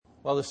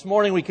Well, this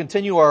morning we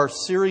continue our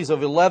series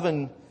of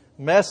 11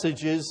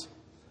 messages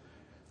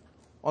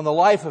on the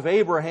life of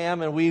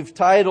Abraham, and we've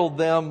titled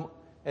them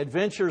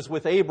Adventures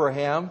with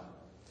Abraham.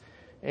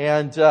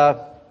 And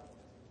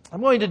I'm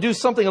going to do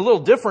something a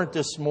little different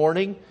this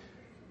morning.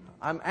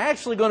 I'm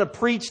actually going to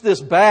preach this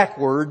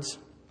backwards.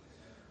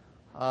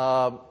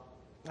 I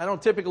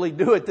don't typically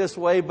do it this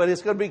way, but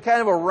it's going to be kind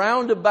of a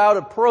roundabout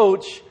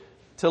approach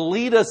to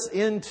lead us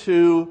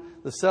into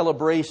the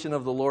celebration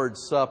of the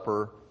Lord's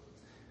Supper.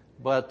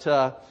 But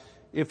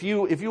if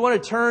you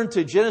want to turn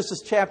to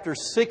Genesis chapter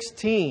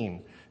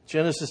 16,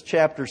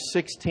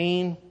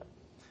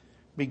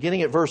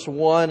 beginning at verse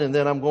 1, and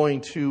then I'm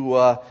going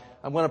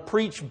to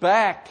preach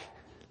back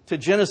to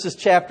Genesis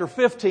chapter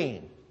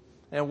 15.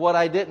 And what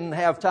I didn't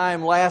have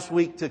time last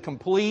week to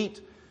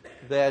complete,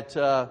 that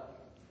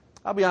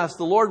I'll be honest,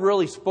 the Lord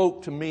really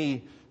spoke to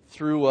me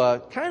through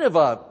kind of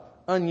a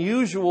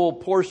unusual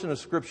portion of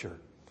Scripture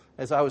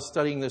as I was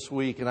studying this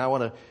week, and I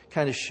want to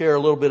kind of share a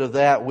little bit of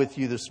that with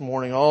you this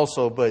morning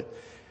also. But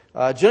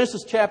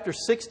Genesis chapter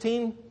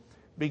 16,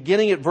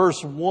 beginning at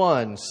verse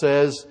 1,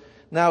 says,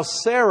 "Now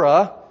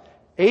Sarah,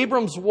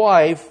 Abram's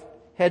wife,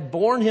 had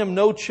borne him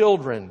no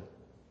children,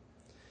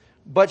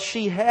 but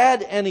she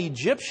had an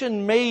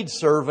Egyptian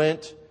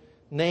maidservant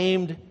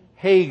named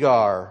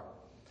Hagar."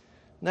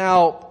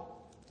 Now,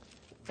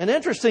 an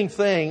interesting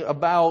thing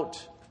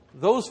about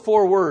those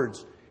four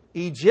words,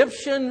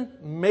 Egyptian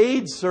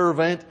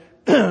maidservant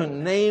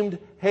named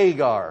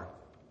Hagar.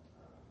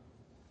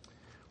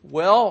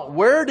 Well,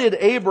 where did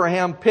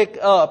Abraham pick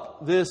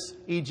up this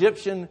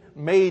Egyptian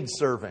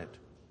maidservant?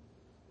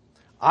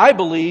 I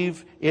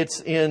believe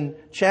it's in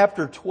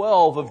chapter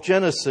 12 of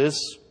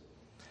Genesis,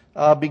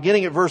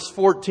 beginning at verse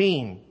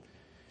 14.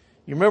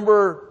 You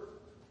remember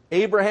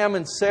Abraham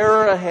and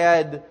Sarah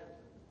had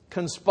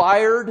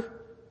conspired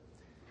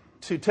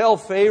to tell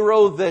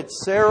Pharaoh that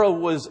Sarah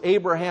was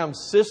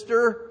Abraham's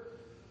sister.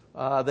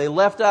 They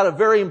left out a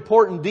very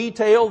important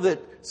detail that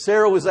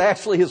Sarah was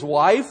actually his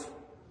wife.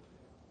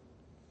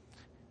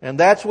 And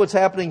that's what's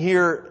happening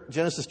here,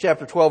 Genesis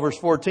chapter 12, verse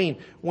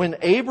 14. "When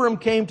Abram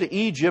came to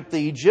Egypt,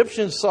 the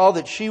Egyptians saw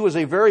that she was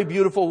a very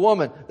beautiful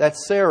woman."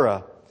 That's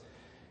Sarah.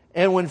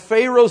 "And when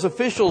Pharaoh's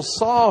officials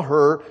saw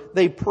her,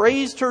 they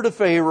praised her to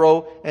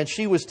Pharaoh, and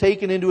she was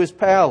taken into his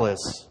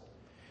palace.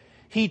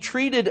 He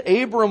treated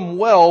Abram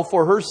well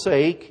for her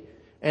sake,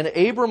 and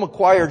Abram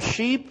acquired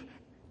sheep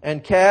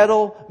and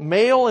cattle,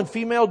 male and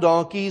female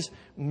donkeys,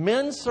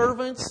 men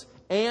servants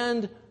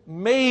and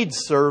maid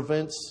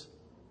servants,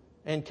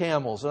 and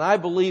camels." And I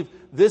believe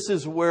this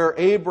is where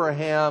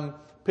Abraham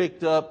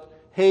picked up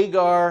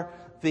Hagar,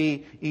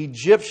 the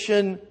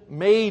Egyptian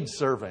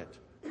maidservant.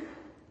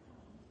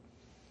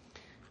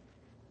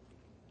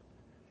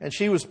 And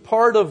she was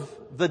part of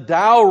the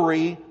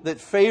dowry that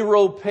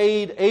Pharaoh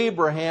paid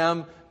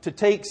Abraham to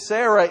take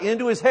Sarah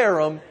into his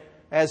harem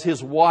as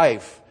his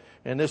wife.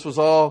 And this was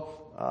all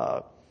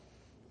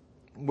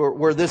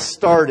where this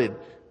started.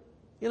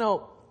 You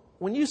know,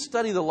 when you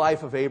study the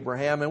life of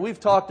Abraham, and we've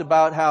talked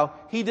about how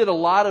he did a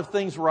lot of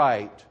things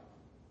right,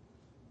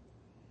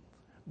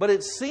 but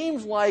it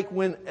seems like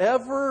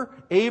whenever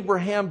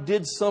Abraham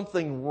did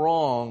something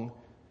wrong,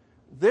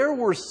 there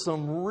were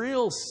some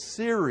real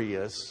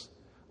serious,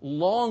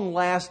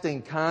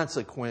 long-lasting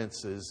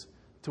consequences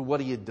to what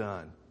he had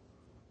done.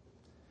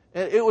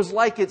 And it was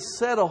like it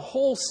set a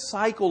whole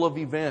cycle of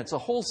events, a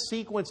whole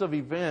sequence of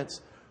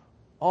events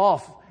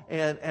off.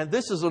 And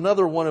this is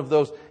another one of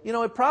those. You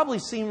know, it probably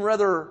seemed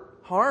rather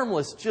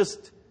harmless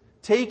just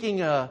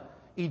taking a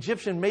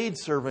Egyptian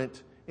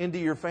maidservant into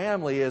your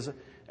family as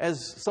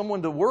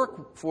someone to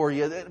work for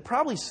you. It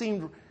probably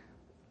seemed,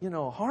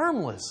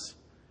 harmless.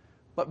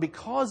 But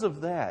because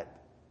of that,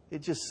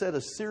 it just set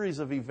a series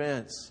of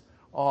events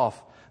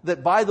off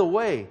that, by the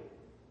way,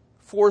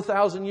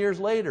 4,000 years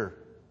later,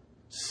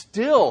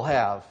 still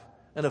have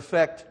an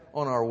effect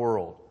on our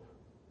world.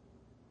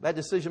 That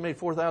decision made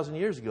 4,000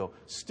 years ago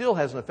still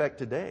has an effect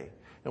today.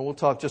 And we'll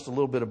talk just a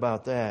little bit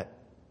about that.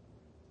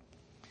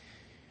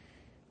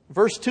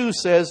 Verse 2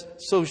 says,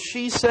 "So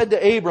she said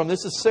to Abram,"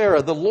 this is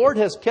Sarah, "The Lord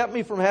has kept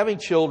me from having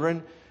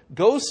children.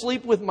 Go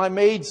sleep with my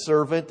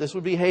maidservant," this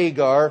would be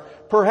Hagar.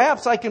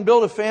 "Perhaps I can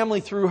build a family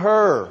through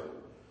her."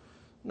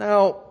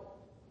 Now,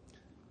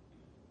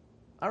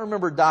 I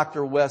remember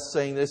Dr. West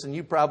saying this, and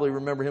you probably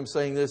remember him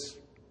saying this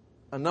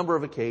a number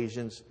of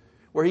occasions,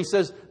 where he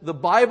says, the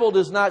Bible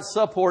does not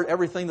support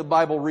everything the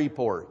Bible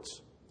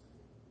reports.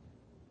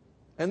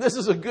 And this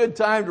is a good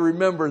time to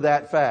remember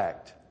that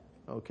fact.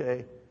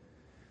 Okay?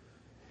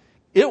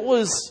 It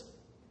was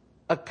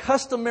a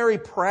customary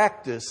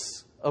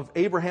practice of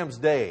Abraham's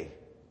day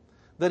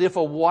that if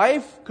a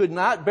wife could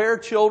not bear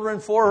children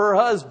for her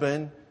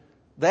husband,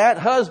 that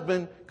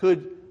husband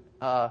could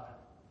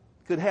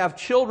have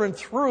children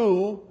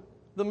through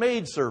the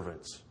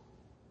maidservants.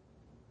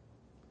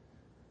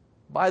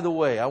 By the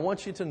way, I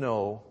want you to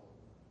know,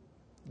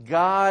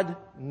 God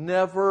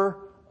never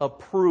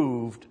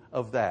approved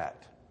of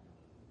that.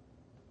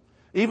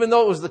 Even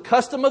though it was the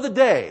custom of the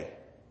day.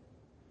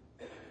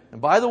 And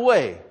by the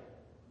way,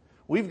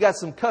 we've got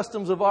some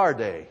customs of our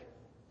day.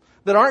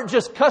 that aren't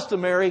just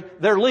customary,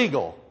 they're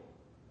legal.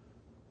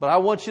 But I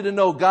want you to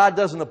know God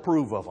doesn't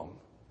approve of them.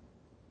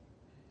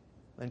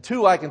 And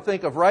two I can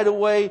think of right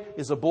away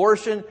is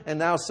abortion and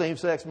now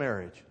same-sex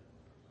marriage.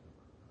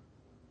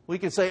 We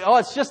can say, oh,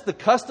 it's just the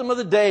custom of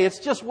the day. It's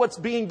just what's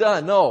being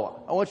done.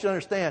 No, I want you to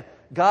understand,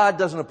 God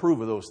doesn't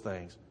approve of those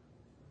things.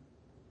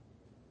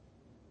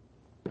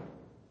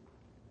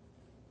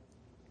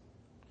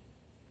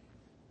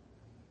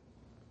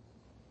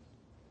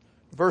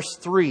 Verse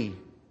 3.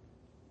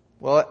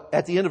 Well,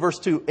 at the end of verse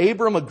 2,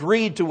 Abram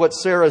agreed to what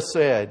Sarah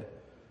said.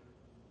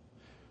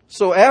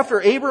 So after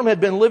Abram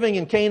had been living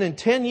in Canaan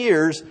 10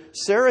 years,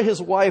 Sarah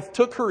his wife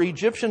took her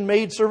Egyptian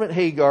maidservant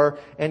Hagar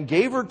and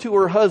gave her to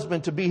her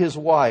husband to be his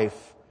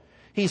wife.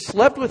 He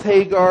slept with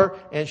Hagar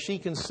and she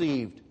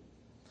conceived.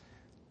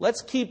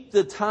 Let's keep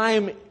the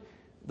time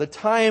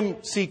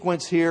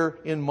sequence here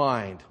in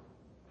mind.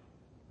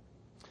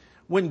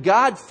 When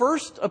God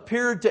first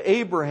appeared to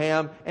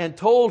Abraham and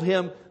told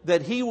him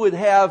that he would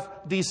have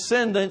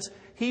descendants,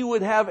 he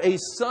would have a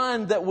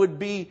son that would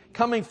be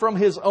coming from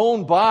his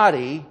own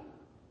body,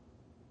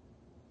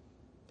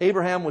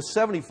 Abraham was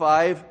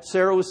 75,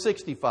 Sarah was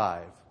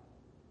 65.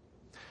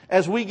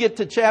 As we get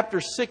to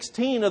chapter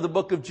 16 of the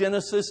book of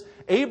Genesis,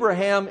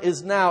 Abraham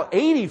is now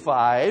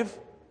 85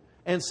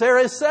 and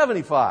Sarah is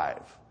 75.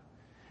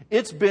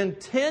 It's been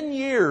 10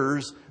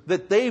 years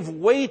that they've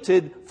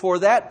waited for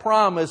that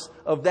promise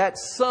of that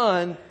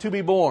son to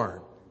be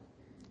born.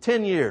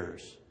 10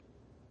 years.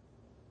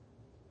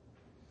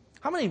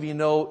 How many of you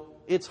know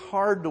it's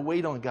hard to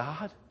wait on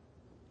God?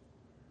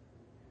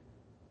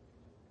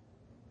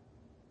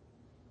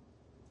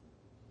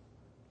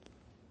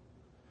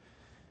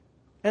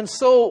 And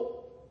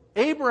so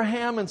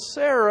Abraham and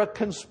Sarah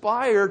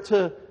conspire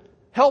to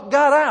help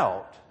God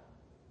out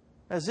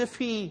as if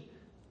He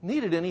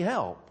needed any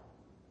help.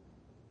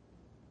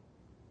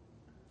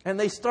 And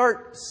they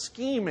start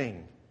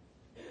scheming.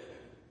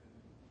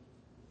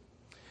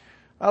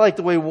 I like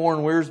the way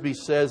Warren Wiersbe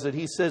says it.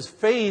 He says,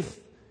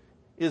 faith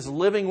is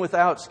living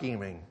without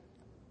scheming.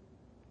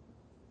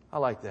 I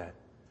like that.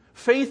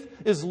 Faith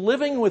is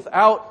living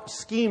without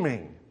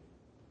scheming.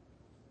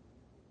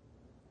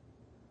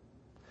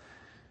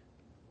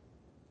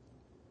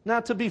 Now,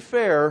 to be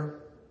fair,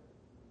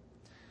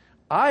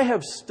 I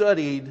have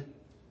studied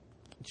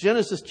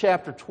Genesis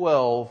chapter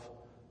 12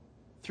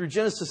 through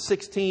Genesis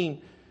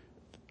 16.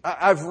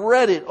 I've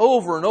read it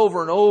over and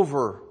over and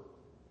over.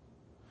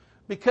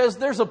 Because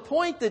there's a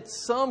point that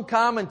some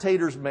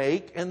commentators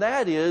make, and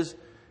that is,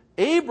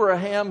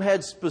 Abraham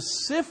had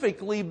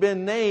specifically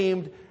been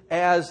named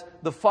as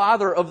the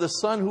father of the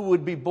son who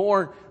would be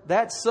born.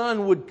 That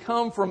son would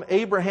come from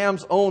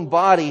Abraham's own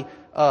body,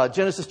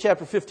 Genesis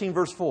chapter 15,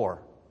 verse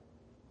 4.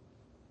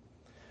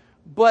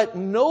 But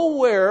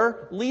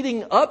nowhere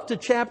leading up to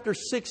chapter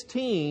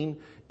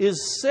 16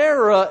 is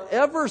Sarah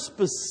ever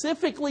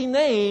specifically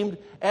named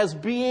as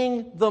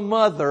being the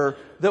mother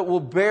that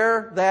will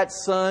bear that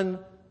son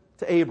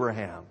to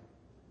Abraham.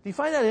 Do you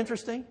find that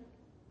interesting?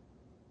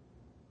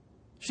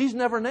 She's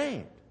never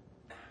named.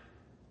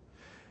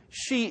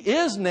 She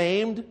is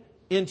named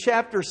in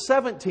chapter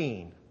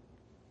 17.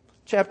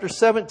 Chapter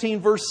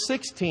 17, verse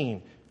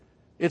 16.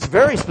 It's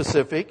very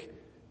specific.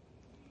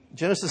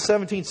 Genesis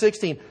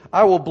 17:16.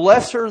 I will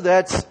bless her,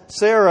 that's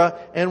Sarah,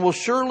 and will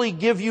surely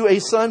give you a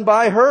son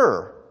by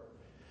her.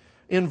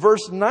 In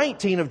verse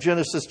 19 of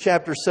Genesis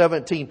chapter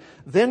 17,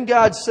 then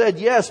God said,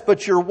 yes,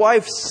 but your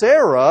wife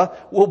Sarah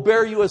will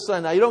bear you a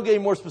son. Now, you don't get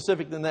any more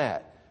specific than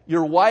that.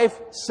 Your wife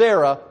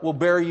Sarah will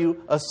bear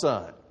you a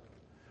son.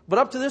 But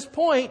up to this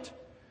point,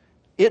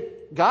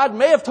 God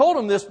may have told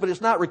him this, but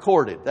it's not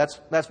recorded.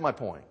 That's my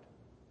point.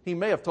 He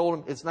may have told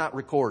him it's not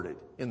recorded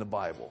in the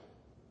Bible.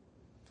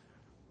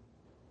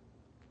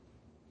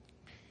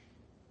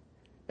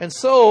 And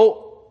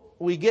so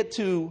we get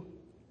to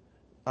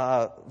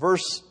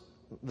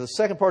the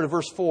second part of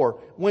verse 4.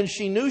 When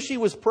she knew she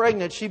was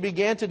pregnant, she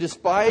began to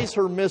despise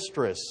her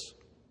mistress.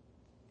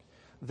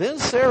 Then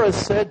Sarah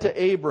said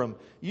to Abram,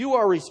 you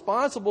are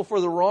responsible for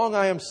the wrong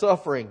I am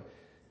suffering.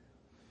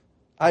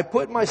 I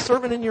put my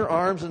servant in your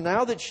arms, and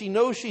now that she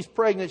knows she's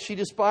pregnant, she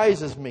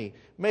despises me.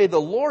 May the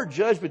Lord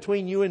judge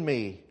between you and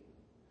me.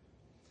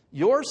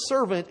 Your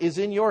servant is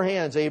in your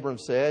hands, Abram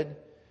said.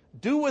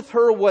 Do with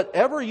her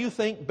whatever you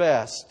think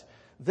best.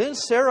 Then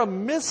Sarah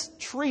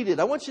mistreated.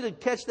 I want you to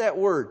catch that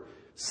word.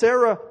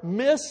 Sarah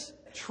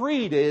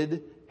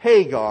mistreated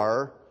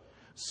Hagar,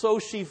 so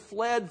she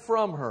fled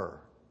from her.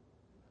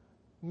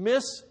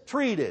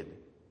 Mistreated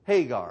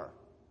Hagar.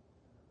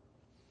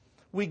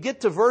 We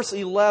get to verse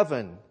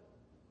 11.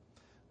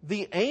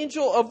 The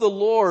angel of the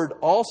Lord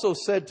also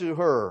said to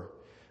her,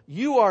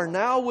 you are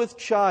now with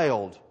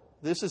child.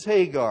 This is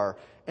Hagar.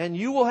 And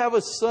you will have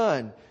a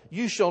son.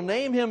 You shall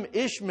name him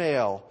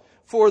Ishmael,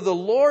 for the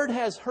Lord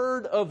has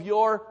heard of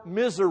your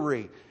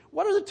misery.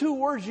 What are the two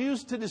words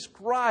used to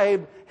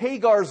describe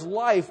Hagar's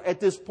life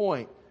at this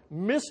point?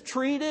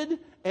 Mistreated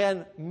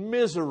and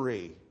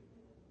misery.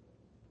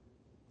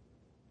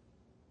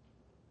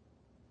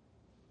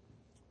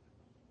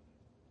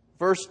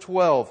 Verse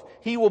 12,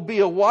 he will be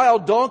a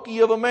wild donkey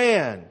of a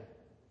man.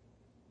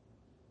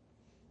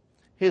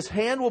 His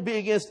hand will be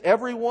against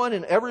everyone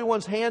and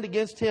everyone's hand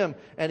against him,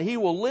 and he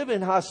will live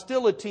in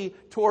hostility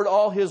toward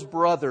all his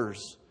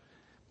brothers.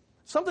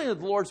 Something that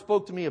the Lord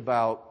spoke to me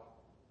about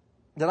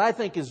that I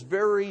think is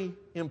very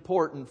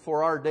important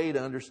for our day to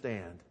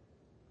understand.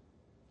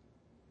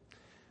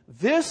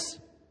 This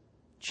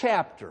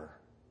chapter,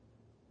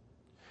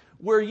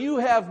 where you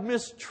have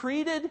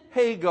mistreated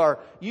Hagar,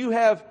 you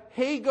have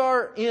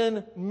Hagar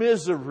in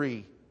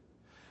misery.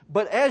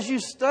 But as you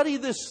study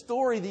this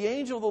story, the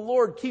angel of the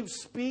Lord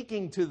keeps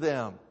speaking to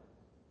them.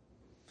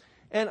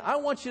 And I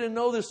want you to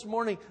know this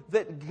morning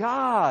that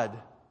God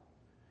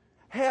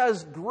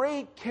has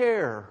great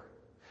care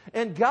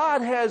and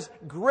God has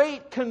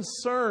great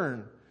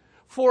concern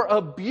for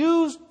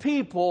abused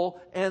people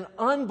and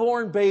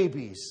unborn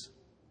babies.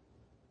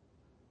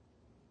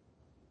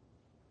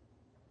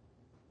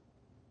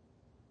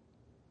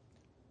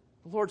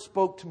 The Lord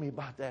spoke to me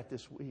about that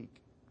this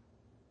week.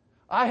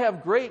 I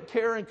have great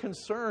care and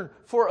concern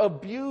for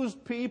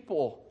abused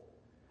people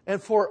and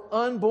for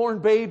unborn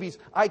babies.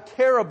 I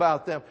care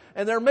about them.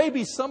 And there may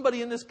be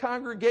somebody in this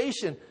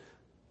congregation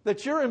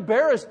that you're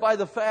embarrassed by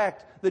the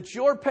fact that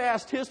your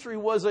past history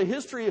was a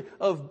history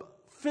of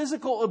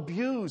physical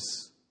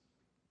abuse.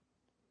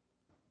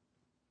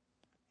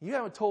 You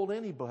haven't told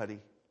anybody.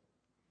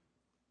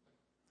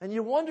 And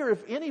you wonder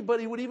if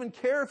anybody would even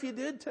care if you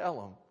did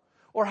tell them,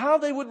 or how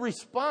they would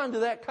respond to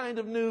that kind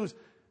of news.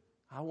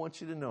 I want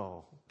you to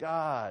know,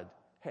 God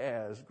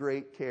has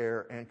great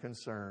care and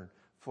concern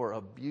for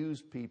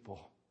abused people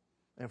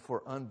and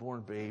for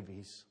unborn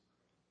babies.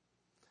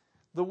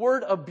 The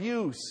word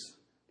abuse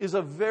is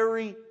a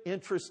very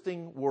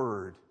interesting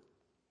word.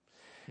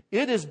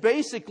 It is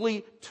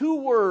basically two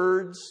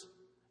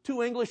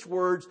English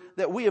words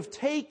that we have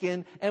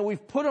taken and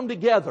we've put them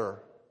together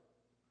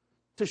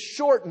to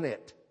shorten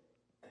it.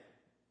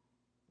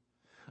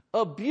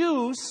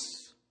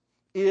 Abuse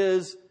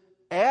is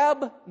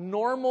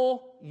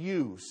abnormal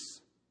use.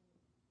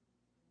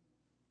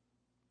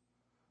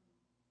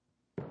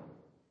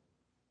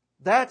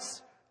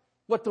 That's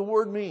what the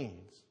word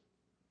means.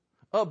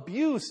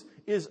 Abuse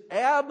is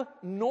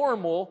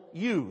abnormal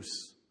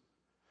use.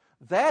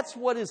 That's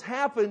what has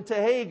happened to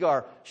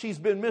Hagar. She's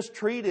been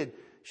mistreated.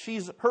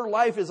 Her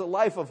life is a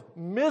life of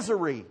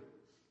misery.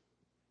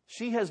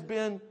 She has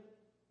been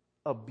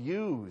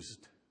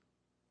abused.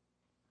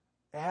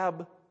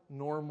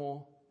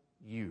 Abnormal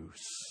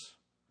use.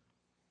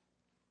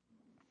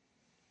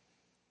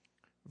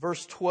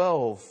 Verse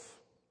 12.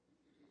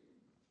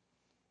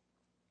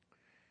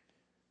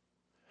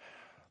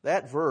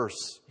 That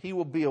verse, he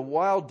will be a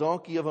wild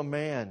donkey of a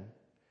man.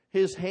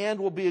 His hand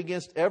will be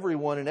against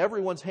everyone, and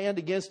everyone's hand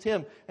against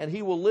him, and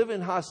he will live in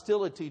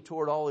hostility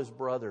toward all his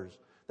brothers.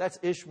 That's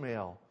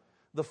Ishmael,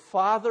 the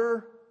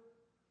father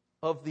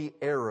of the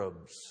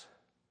Arabs.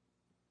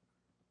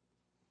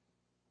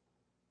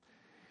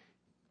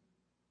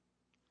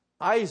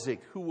 Isaac,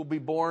 who will be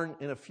born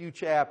in a few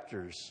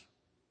chapters,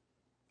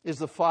 is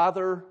the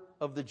father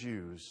of the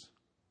Jews.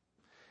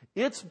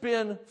 It's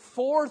been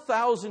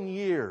 4,000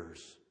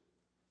 years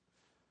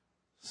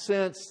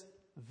since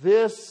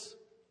this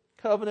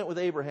covenant with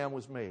Abraham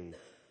was made.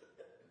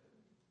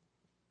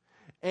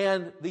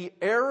 And the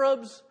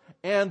Arabs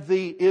and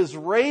the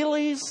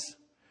Israelis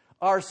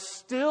are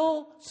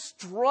still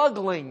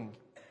struggling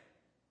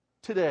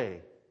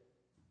today.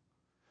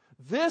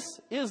 This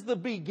is the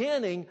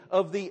beginning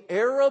of the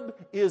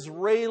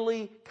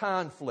Arab-Israeli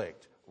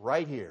conflict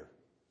right here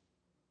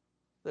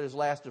that has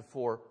lasted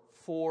for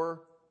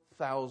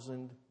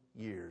 4,000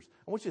 years.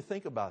 I want you to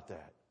think about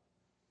that.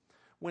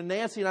 When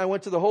Nancy and I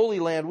went to the Holy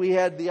Land, we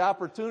had the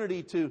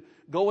opportunity to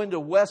go into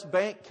West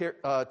Bank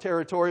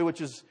territory, which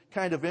is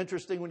kind of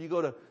interesting when you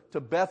go to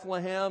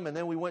Bethlehem, and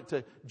then we went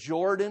to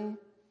Jordan.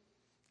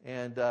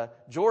 And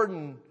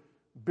Jordan,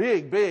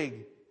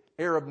 big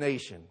Arab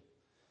nation.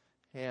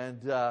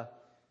 And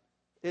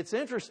it's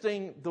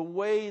interesting the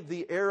way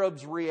the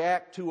Arabs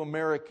react to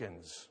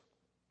Americans.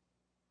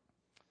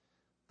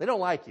 They don't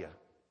like you,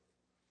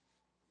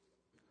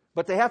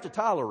 but they have to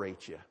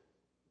tolerate you,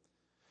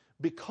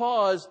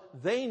 because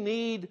they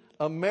need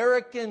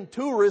American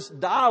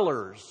tourist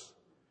dollars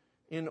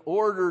in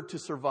order to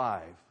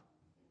survive.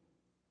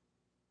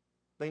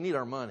 They need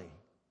our money.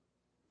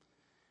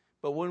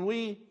 But when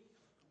we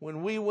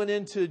went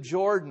into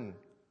Jordan,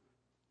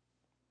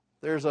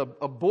 there's a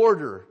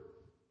border,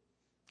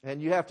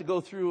 and you have to go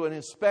through an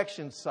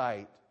inspection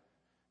site.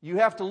 You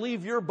have to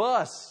leave your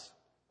bus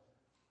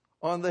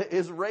on the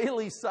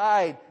Israeli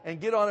side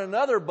and get on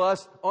another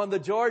bus on the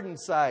Jordan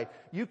side.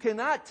 You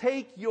cannot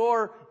take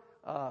your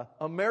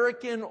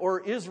American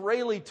or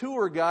Israeli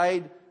tour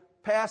guide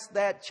past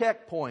that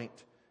checkpoint.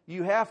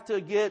 You have to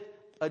get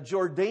a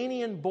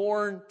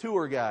Jordanian-born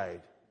tour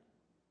guide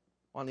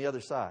on the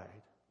other side.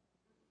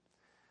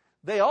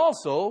 They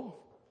also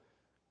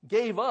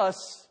gave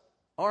us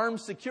armed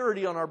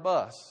security on our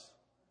bus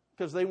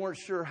because they weren't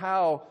sure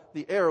how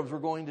the Arabs were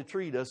going to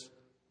treat us.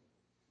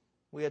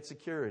 We had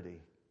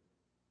security.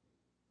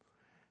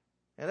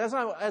 And as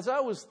I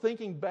was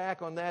thinking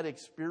back on that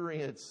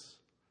experience,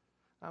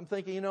 I'm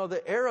thinking,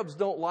 the Arabs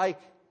don't like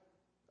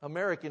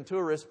American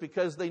tourists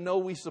because they know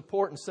we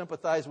support and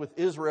sympathize with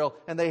Israel,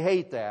 and they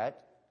hate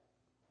that.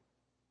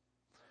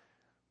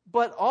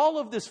 But all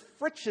of this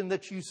friction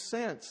that you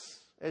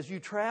sense as you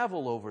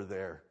travel over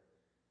there,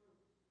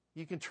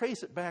 you can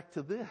trace it back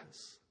to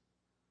this.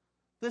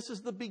 This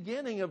is the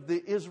beginning of the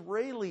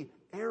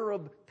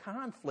Israeli-Arab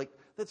conflict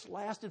that's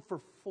lasted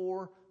for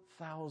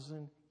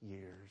 4,000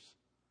 years.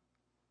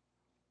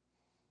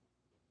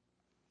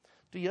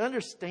 Do you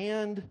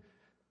understand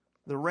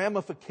the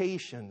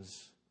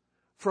ramifications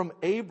from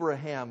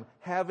Abraham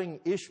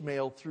having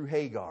Ishmael through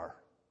Hagar?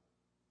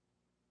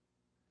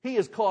 He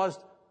has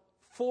caused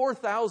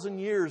 4,000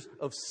 years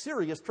of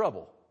serious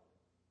trouble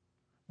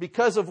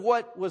because of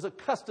what was a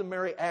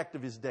customary act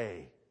of his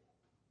day.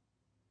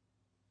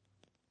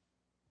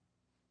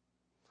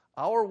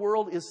 Our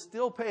world is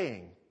still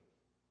paying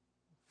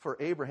for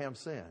Abraham's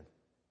sin.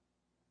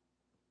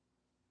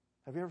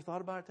 Have you ever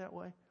thought about it that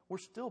way? We're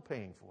still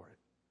paying for it.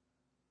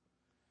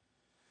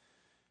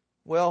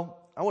 Well,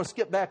 I want to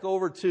skip back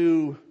over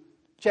to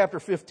chapter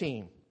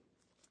 15,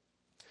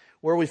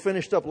 where we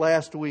finished up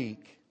last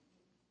week.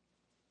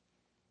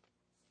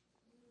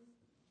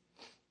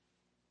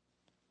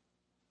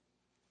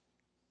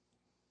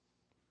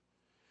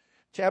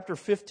 Chapter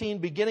 15,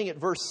 beginning at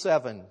verse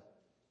 7.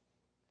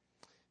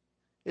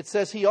 It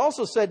says, He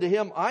also said to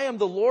him, I am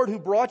the Lord who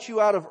brought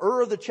you out of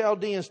Ur of the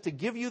Chaldeans to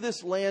give you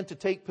this land to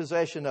take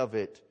possession of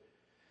it.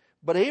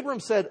 But Abram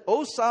said,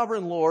 O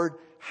sovereign Lord,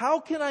 how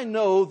can I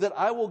know that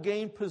I will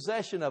gain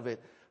possession of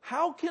it?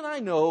 How can I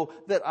know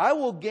that I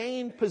will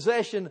gain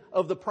possession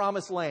of the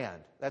promised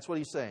land? That's what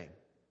he's saying.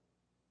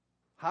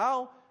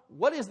 How?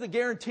 What is the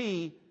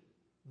guarantee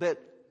that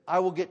I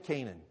will get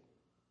Canaan?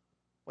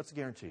 What's the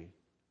guarantee?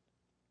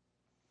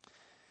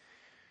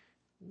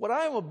 What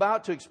I am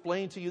about to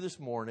explain to you this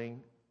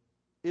morning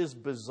is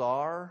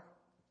bizarre.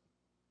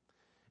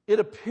 It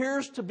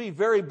appears to be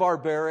very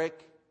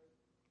barbaric,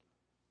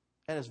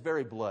 and it's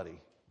very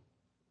bloody.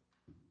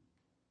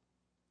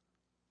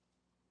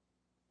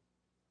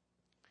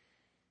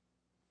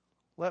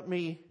 Let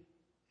me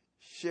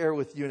share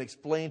with you and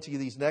explain to you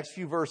these next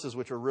few verses,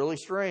 which are really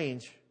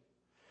strange.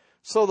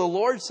 So the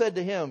Lord said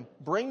to him,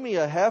 Bring me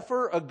a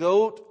heifer, a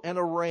goat, and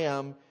a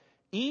ram,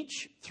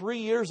 each 3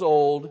 years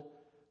old,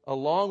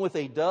 along with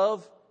a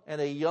dove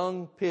and a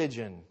young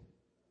pigeon.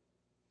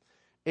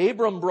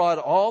 Abram brought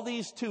all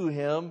these to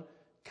him,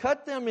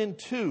 cut them in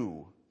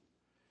two,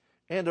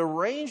 and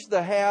arranged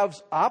the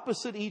halves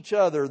opposite each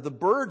other. The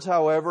birds,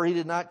 however, he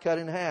did not cut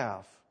in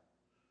half.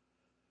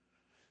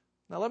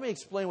 Now let me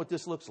explain what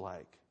this looks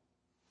like.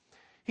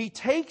 He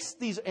takes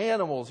these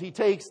animals. He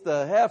takes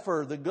the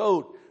heifer, the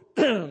goat,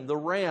 the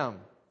ram.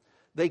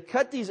 They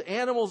cut these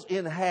animals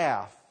in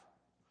half.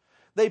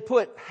 They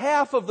put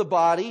half of the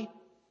body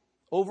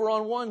over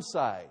on one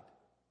side.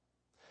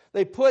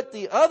 They put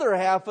the other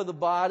half of the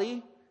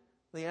body,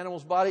 the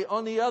animal's body,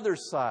 on the other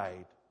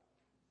side.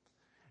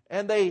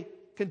 And they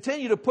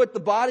continue to put the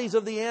bodies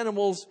of the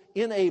animals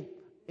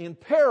in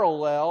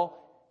parallel,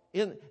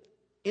 in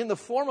the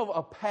form of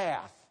a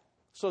path,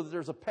 so that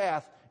there's a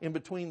path in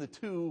between the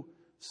two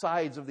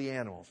sides of the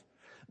animals.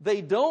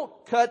 They don't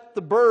cut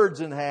the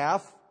birds in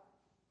half.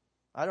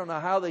 I don't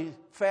know how they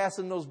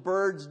fastened those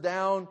birds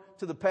down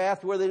to the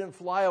path where they didn't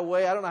fly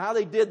away. I don't know how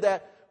they did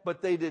that,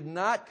 but they did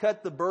not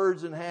cut the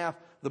birds in half.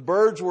 The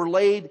birds were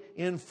laid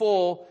in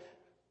full,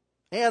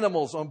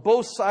 animals on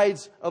both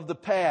sides of the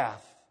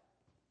path.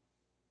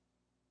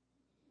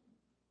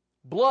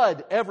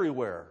 Blood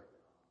everywhere.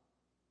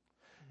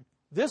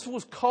 This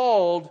was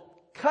called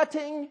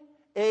cutting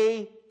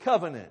a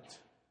covenant.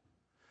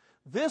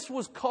 This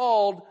was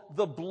called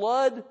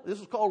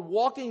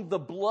walking the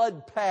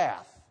blood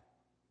path.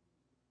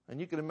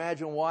 And you can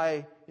imagine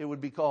why it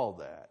would be called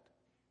that.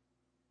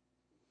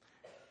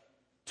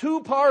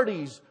 Two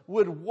parties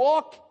would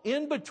walk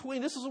in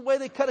between. This is the way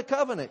they cut a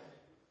covenant.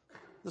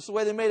 This is the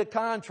way they made a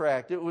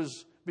contract. It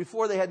was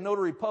before they had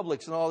notary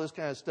publics and all this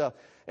kind of stuff.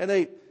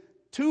 And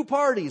two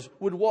parties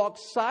would walk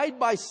side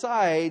by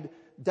side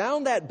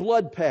down that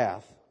blood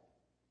path.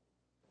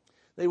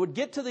 They would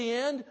get to the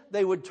end,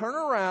 they would turn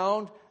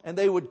around, and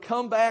they would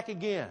come back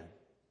again.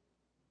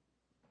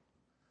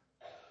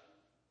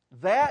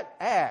 That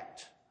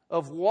act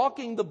of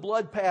walking the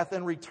blood path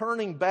and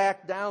returning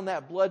back down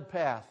that blood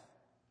path,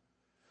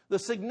 the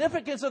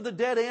significance of the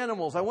dead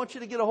animals, I want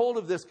you to get a hold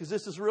of this because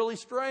this is really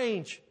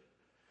strange.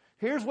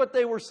 Here's what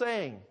they were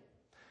saying.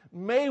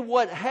 May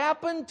what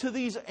happened to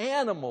these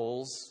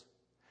animals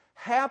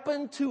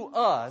happen to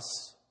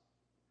us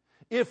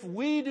if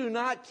we do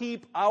not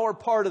keep our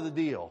part of the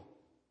deal.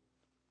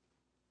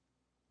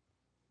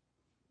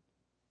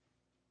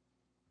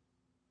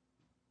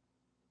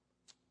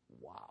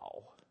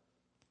 Wow.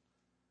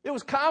 It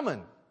was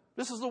common.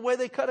 This is the way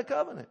they cut a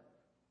covenant.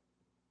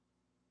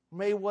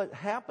 May what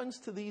happen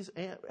to these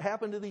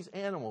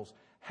animals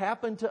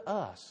happen to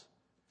us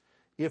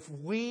if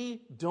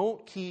we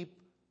don't keep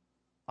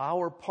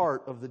our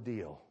part of the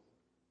deal.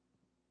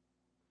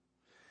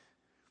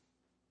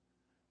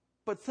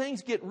 But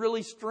things get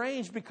really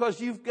strange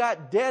because you've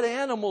got dead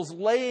animals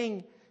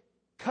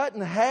cut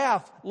in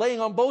half, laying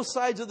on both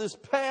sides of this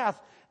path.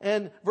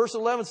 And verse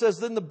 11 says,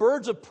 then the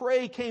birds of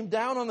prey came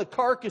down on the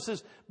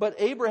carcasses, but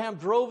Abraham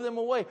drove them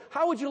away.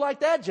 How would you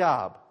like that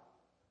job?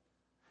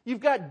 You've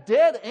got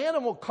dead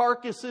animal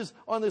carcasses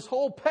on this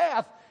whole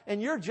path,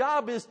 and your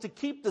job is to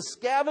keep the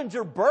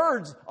scavenger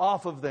birds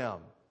off of them.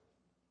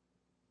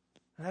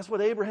 And that's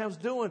what Abraham's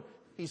doing.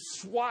 He's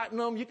swatting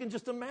them. You can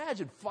just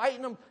imagine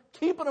fighting them,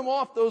 keeping them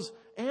off those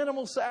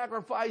animal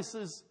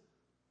sacrifices.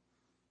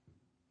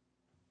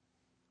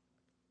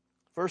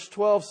 Verse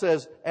 12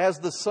 says, as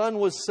the sun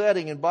was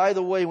setting, and by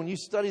the way, when you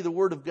study the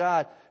Word of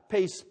God,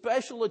 pay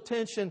special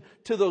attention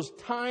to those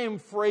time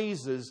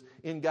phrases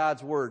in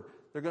God's Word.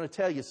 They're going to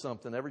tell you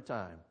something every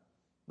time.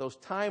 Those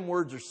time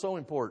words are so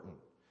important.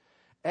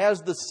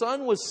 As the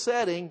sun was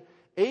setting,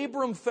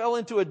 Abram fell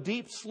into a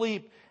deep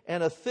sleep,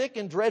 and a thick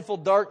and dreadful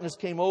darkness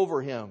came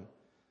over him.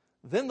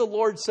 Then the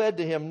Lord said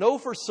to him, know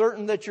for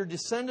certain that your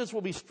descendants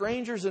will be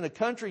strangers in a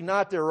country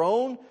not their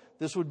own.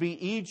 This would be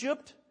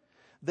Egypt.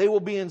 They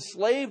will be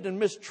enslaved and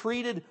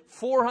mistreated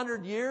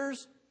 400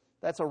 years.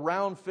 That's a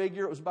round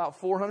figure. It was about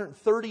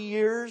 430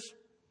 years.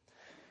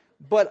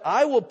 But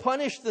I will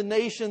punish the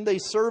nation they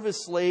serve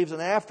as slaves,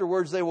 and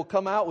afterwards they will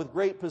come out with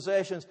great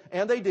possessions.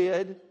 And they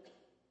did.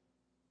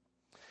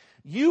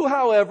 You,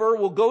 however,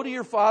 will go to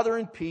your father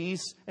in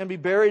peace and be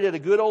buried at a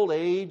good old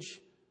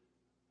age.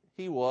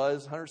 He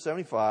was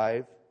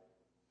 175.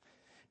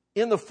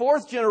 In the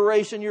fourth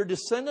generation, your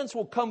descendants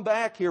will come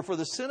back here, for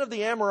the sin of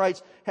the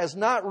Amorites has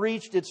not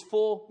reached its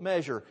full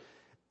measure.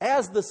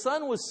 As the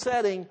sun was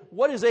setting,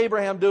 what is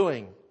Abraham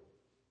doing?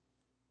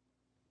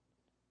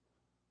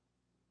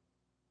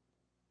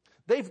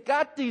 They've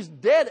got these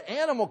dead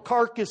animal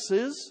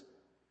carcasses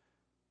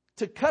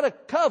to cut a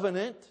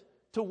covenant,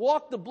 to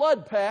walk the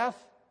blood path,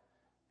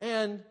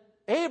 and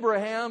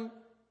Abraham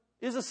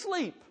is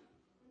asleep.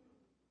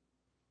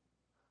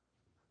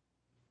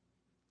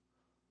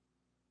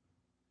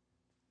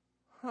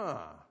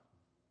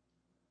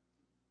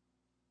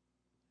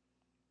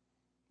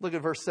 Look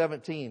at verse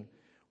 17.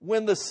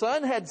 When the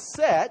sun had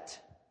set,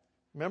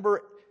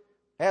 remember,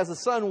 as the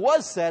sun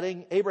was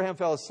setting, Abraham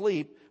fell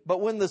asleep.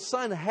 But when the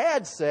sun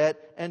had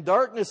set and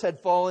darkness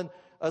had fallen,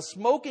 a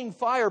smoking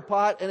fire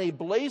pot and a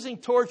blazing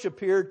torch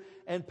appeared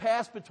and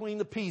passed between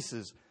the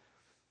pieces.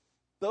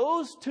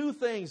 Those two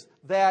things,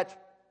 that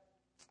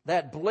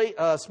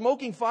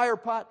smoking fire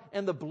pot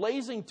and the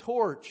blazing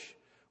torch,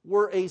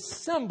 were a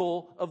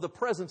symbol of the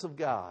presence of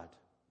God.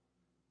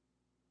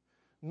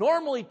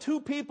 Normally,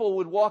 two people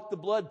would walk the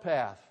blood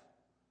path,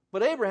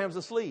 but Abraham's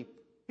asleep.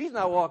 He's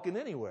not walking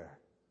anywhere.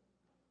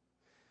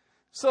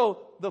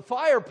 So the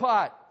fire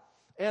pot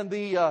and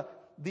the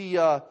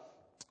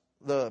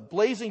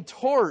blazing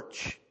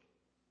torch,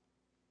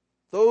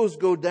 those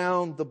go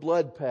down the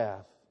blood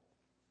path.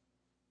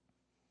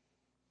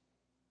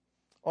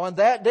 On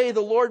that day,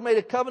 the Lord made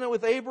a covenant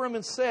with Abram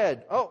and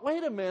said, oh,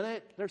 wait a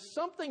minute, there's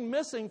something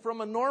missing from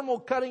a normal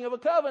cutting of a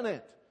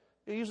covenant.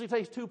 It usually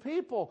takes two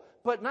people,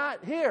 but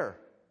not here.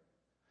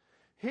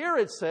 Here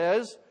it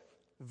says,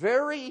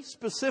 very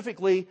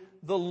specifically,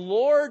 the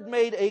Lord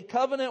made a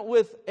covenant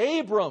with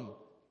Abram.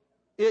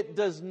 It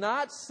does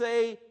not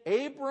say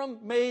Abram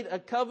made a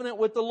covenant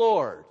with the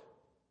Lord.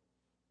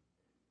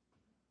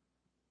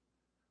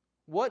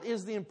 What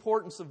is the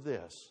importance of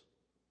this?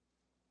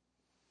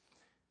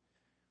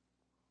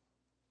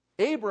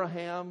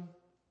 Abraham,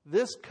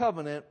 this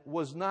covenant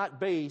was not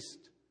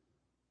based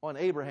on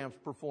Abraham's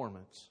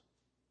performance.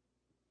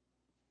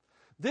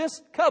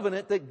 This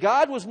covenant that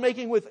God was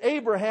making with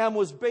Abraham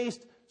was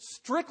based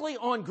strictly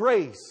on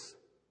grace.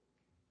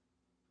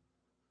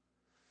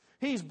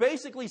 He's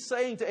basically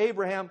saying to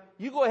Abraham,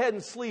 you go ahead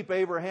and sleep,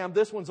 Abraham,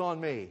 this one's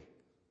on me.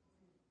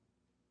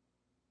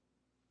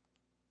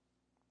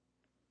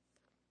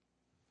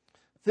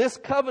 This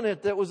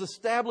covenant that was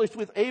established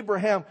with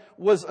Abraham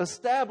was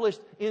established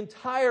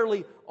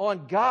entirely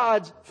on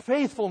God's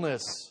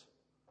faithfulness.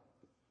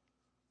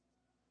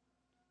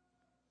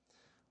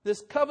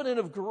 This covenant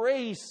of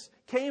grace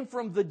came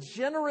from the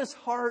generous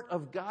heart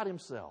of God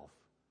Himself.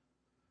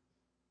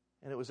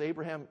 And it was,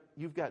 Abraham,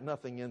 you've got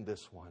nothing in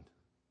this one.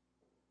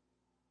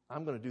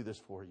 I'm going to do this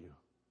for you.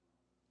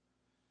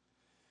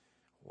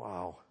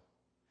 Wow.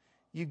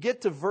 You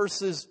get to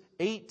verses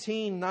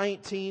 18,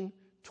 19,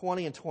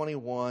 20, and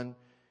 21.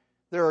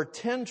 There are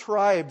 10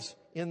 tribes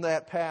in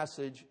that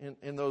passage,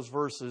 in those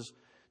verses.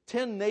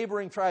 10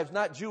 neighboring tribes,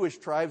 not Jewish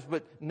tribes,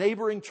 but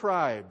neighboring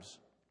tribes.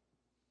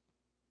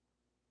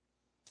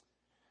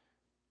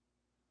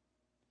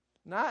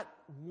 Not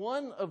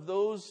one of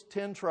those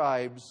 10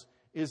 tribes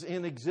is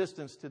in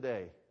existence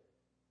today.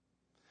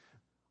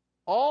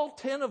 All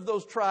 10 of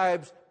those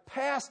tribes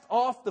passed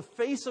off the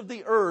face of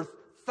the earth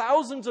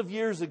thousands of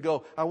years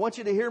ago. I want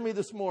you to hear me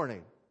this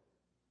morning.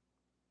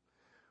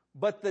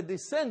 But the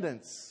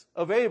descendants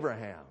of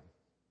Abraham,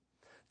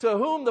 to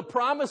whom the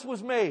promise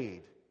was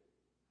made,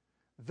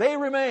 they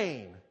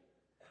remain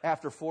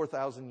after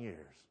 4,000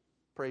 years.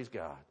 Praise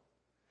God.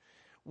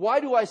 Why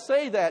do I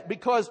say that?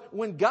 Because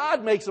when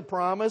God makes a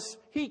promise,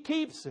 He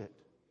keeps it.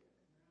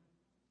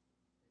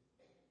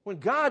 When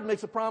God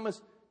makes a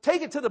promise,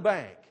 take it to the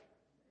bank.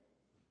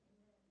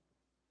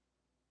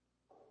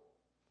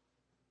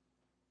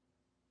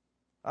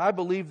 I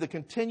believe the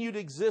continued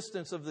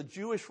existence of the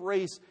Jewish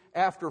race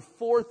after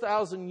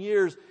 4,000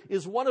 years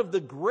is one of the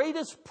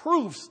greatest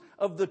proofs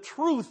of the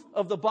truth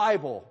of the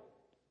Bible.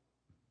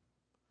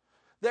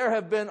 There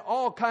have been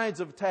all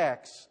kinds of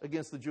attacks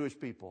against the Jewish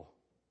people.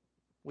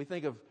 We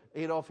think of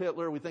Adolf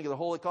Hitler, we think of the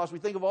Holocaust, we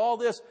think of all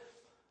this.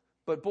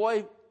 But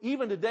boy,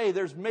 even today,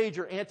 there's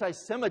major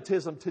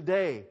anti-Semitism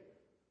today.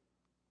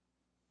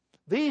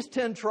 These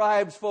 10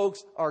 tribes,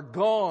 folks, are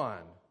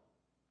gone.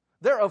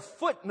 They're a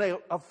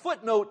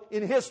footnote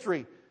in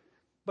history.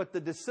 But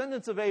the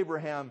descendants of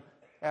Abraham,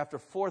 after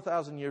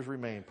 4,000 years,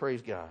 remain.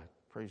 Praise God.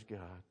 Praise God.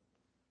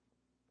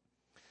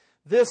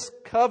 This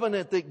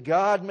covenant that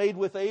God made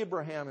with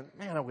Abraham, and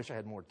man, I wish I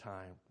had more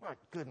time. My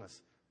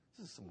goodness,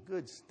 this is some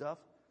good stuff.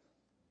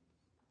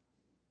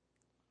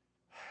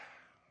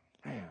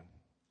 Man.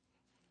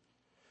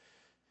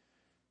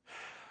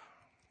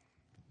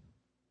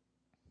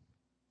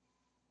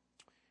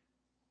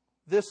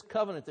 This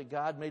covenant that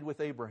God made with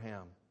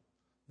Abraham,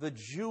 the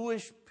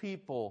Jewish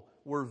people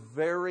were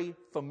very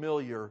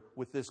familiar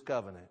with this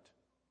covenant.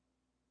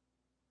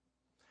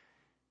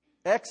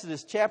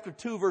 Exodus chapter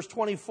 2, verse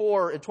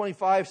 24 and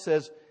 25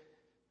 says,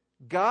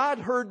 God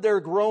heard their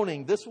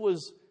groaning. This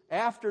was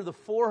after the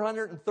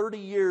 430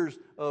 years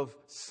of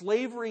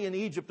slavery in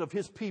Egypt of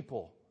His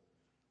people.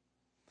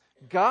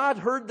 God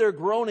heard their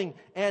groaning,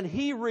 and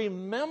He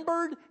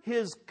remembered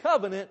His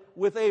covenant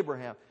with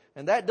Abraham.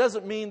 And that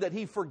doesn't mean that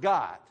He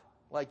forgot,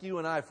 like you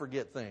and I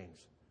forget things.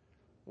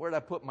 Where did I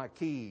put my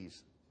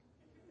keys?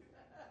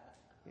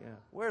 Yeah,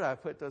 where did I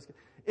put those keys?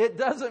 It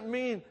doesn't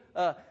mean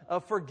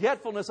a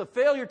forgetfulness, a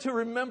failure to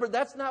remember.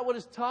 That's not what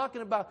it's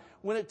talking about.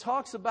 When it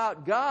talks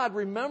about God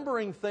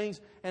remembering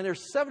things, and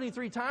there's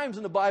 73 times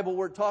in the Bible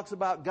where it talks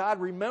about God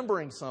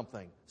remembering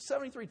something.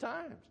 73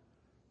 times.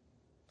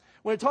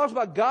 When it talks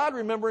about God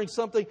remembering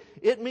something,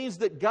 it means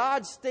that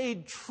God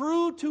stayed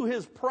true to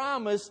His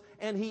promise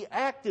and He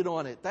acted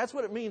on it. That's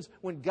what it means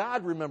when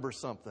God remembers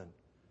something.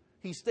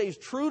 He stays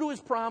true to His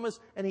promise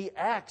and He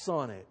acts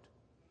on it.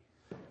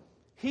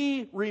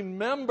 He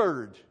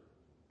remembered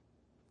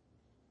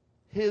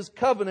His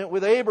covenant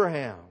with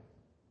Abraham.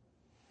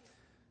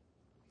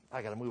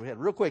 I got to move ahead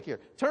real quick here.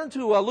 Turn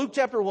to Luke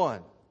chapter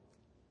 1.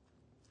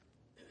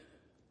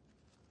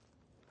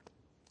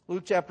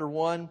 Luke chapter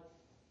 1.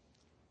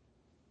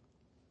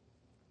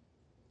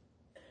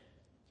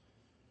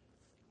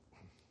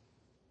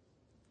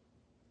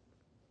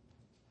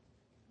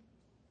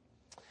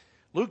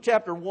 Luke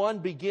chapter 1,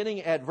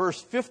 beginning at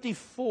verse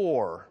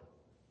 54.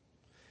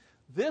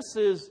 This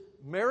is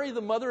Mary,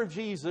 the mother of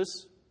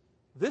Jesus.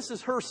 This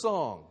is her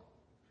song.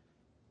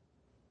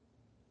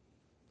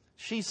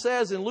 She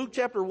says in Luke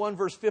chapter 1,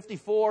 verse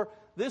 54,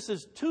 this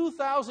is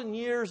 2,000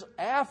 years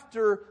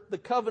after the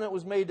covenant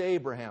was made to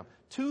Abraham.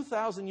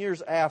 2,000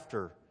 years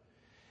after.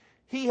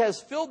 He has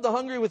filled the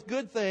hungry with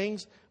good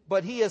things,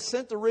 but He has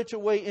sent the rich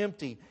away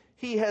empty.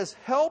 He has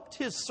helped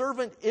His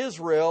servant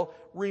Israel,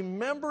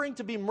 remembering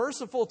to be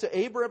merciful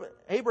to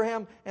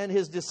Abraham and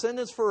his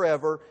descendants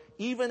forever,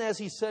 even as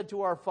He said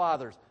to our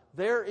fathers.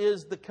 There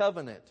is the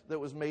covenant that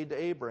was made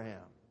to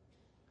Abraham.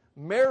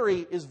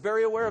 Mary is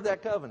very aware of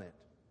that covenant.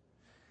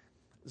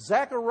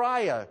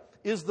 Zechariah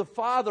is the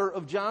father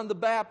of John the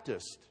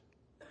Baptist.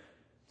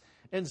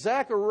 And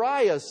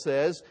Zechariah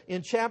says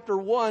in chapter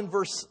 1,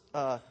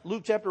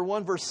 Luke chapter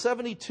 1, verse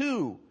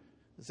 72,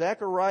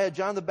 Zechariah,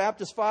 John the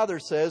Baptist's father,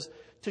 says,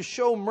 to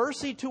show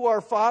mercy to our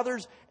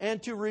fathers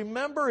and to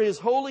remember His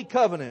holy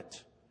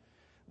covenant,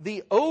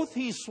 the oath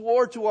He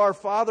swore to our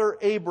father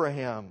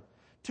Abraham,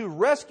 to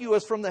rescue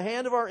us from the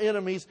hand of our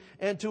enemies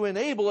and to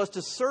enable us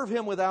to serve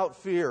Him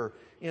without fear,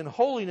 in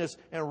holiness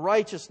and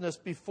righteousness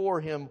before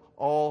Him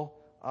all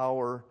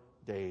our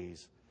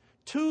days.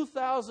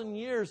 2,000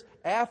 years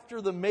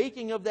after the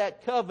making of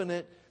that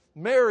covenant,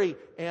 Mary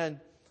and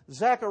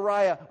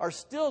Zechariah are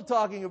still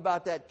talking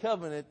about that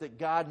covenant that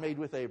God made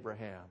with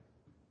Abraham.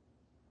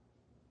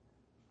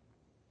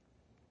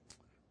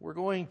 We're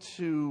going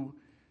to,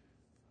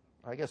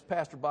 I guess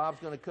Pastor Bob's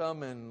going to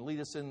come and lead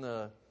us in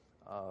the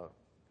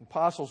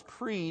Apostles'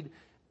 Creed.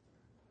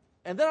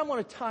 And then I'm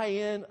going to tie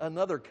in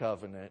another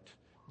covenant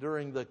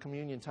during the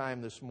communion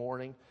time this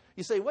morning.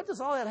 You say, what does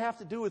all that have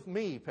to do with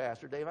me,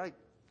 Pastor Dave?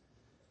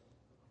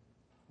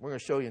 We're going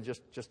to show you in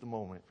just a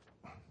moment.